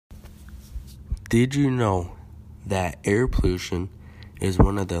Did you know that air pollution is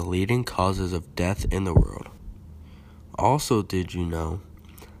one of the leading causes of death in the world? Also, did you know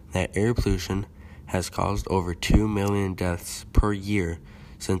that air pollution has caused over 2 million deaths per year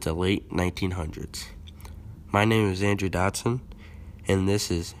since the late 1900s? My name is Andrew Dotson, and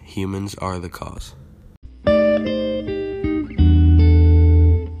this is Humans Are the Cause.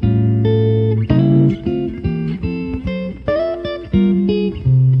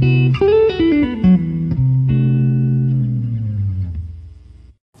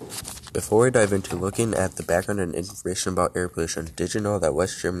 Before we dive into looking at the background and information about air pollution, did you know that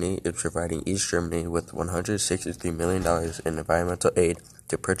West Germany is providing East Germany with $163 million in environmental aid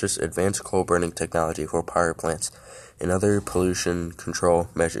to purchase advanced coal-burning technology for power plants and other pollution control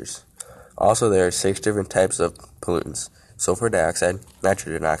measures? Also, there are 6 different types of pollutants: sulfur dioxide,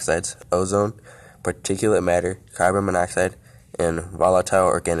 nitrogen oxides, ozone, particulate matter, carbon monoxide, and volatile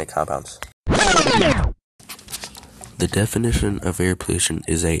organic compounds. The definition of air pollution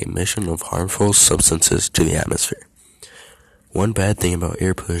is an emission of harmful substances to the atmosphere. One bad thing about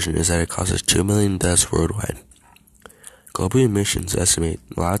air pollution is that it causes 2 million deaths worldwide. Global emissions estimate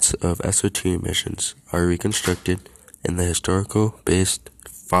lots of SO2 emissions are reconstructed in the historical-based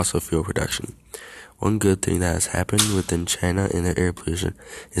fossil fuel production. One good thing that has happened within China in their air pollution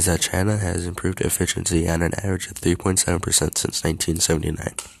is that China has improved efficiency at an average of 3.7% since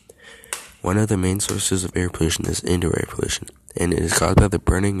 1979. One of the main sources of air pollution is indoor air pollution, and it is caused by the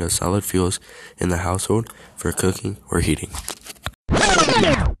burning of solid fuels in the household for cooking or heating.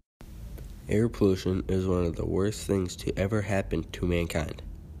 Air pollution is one of the worst things to ever happen to mankind.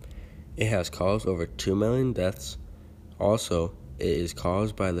 It has caused over 2 million deaths. Also, it is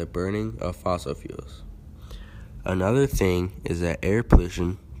caused by the burning of fossil fuels. Another thing is that air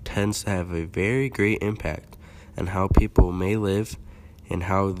pollution tends to have a very great impact on how people may live and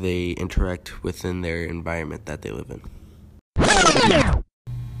how they interact within their environment that they live in.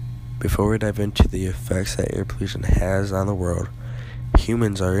 Before we dive into the effects that air pollution has on the world,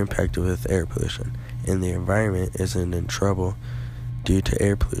 humans are impacted with air pollution, and the environment isn't in trouble due to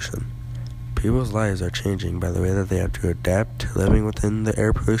air pollution. People's lives are changing by the way that they have to adapt to living within the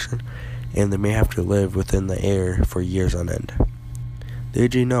air pollution, and they may have to live within the air for years on end.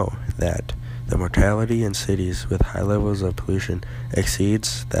 Did you know that the mortality in cities with high levels of pollution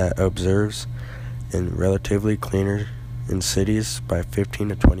exceeds that observes in relatively cleaner in cities by 15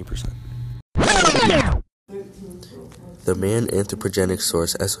 to 20%. The main anthropogenic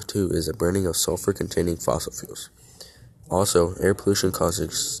source, SO2, is the burning of sulfur-containing fossil fuels. Also, air pollution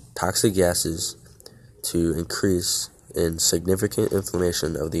causes toxic gases to increase in significant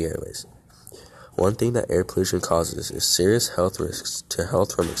inflammation of the airways. One thing that air pollution causes is serious health risks to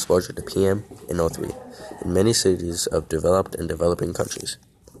health from exposure to PM and O3 in many cities of developed and developing countries.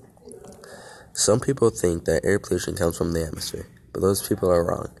 Some people think that air pollution comes from the atmosphere, but those people are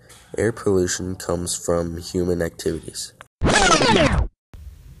wrong. Air pollution comes from human activities.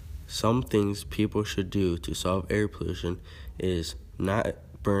 Some things people should do to solve air pollution is not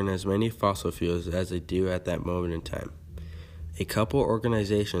burn as many fossil fuels as they do at that moment in time. A couple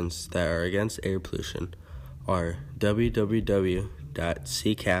organizations that are against air pollution are www.ccap.org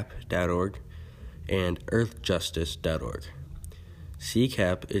and earthjustice.org.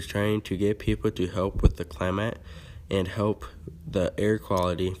 CCAP is trying to get people to help with the climate and help the air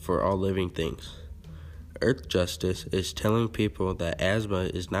quality for all living things. Earth Justice is telling people that asthma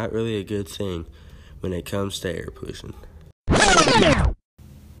is not really a good thing when it comes to air pollution.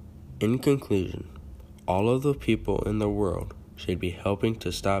 In conclusion, all of the people in the world should be helping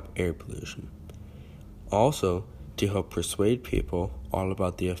to stop air pollution. Also, to help persuade people all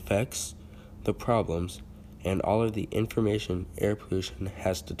about the effects, the problems, and all of the information air pollution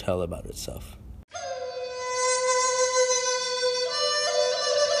has to tell about itself.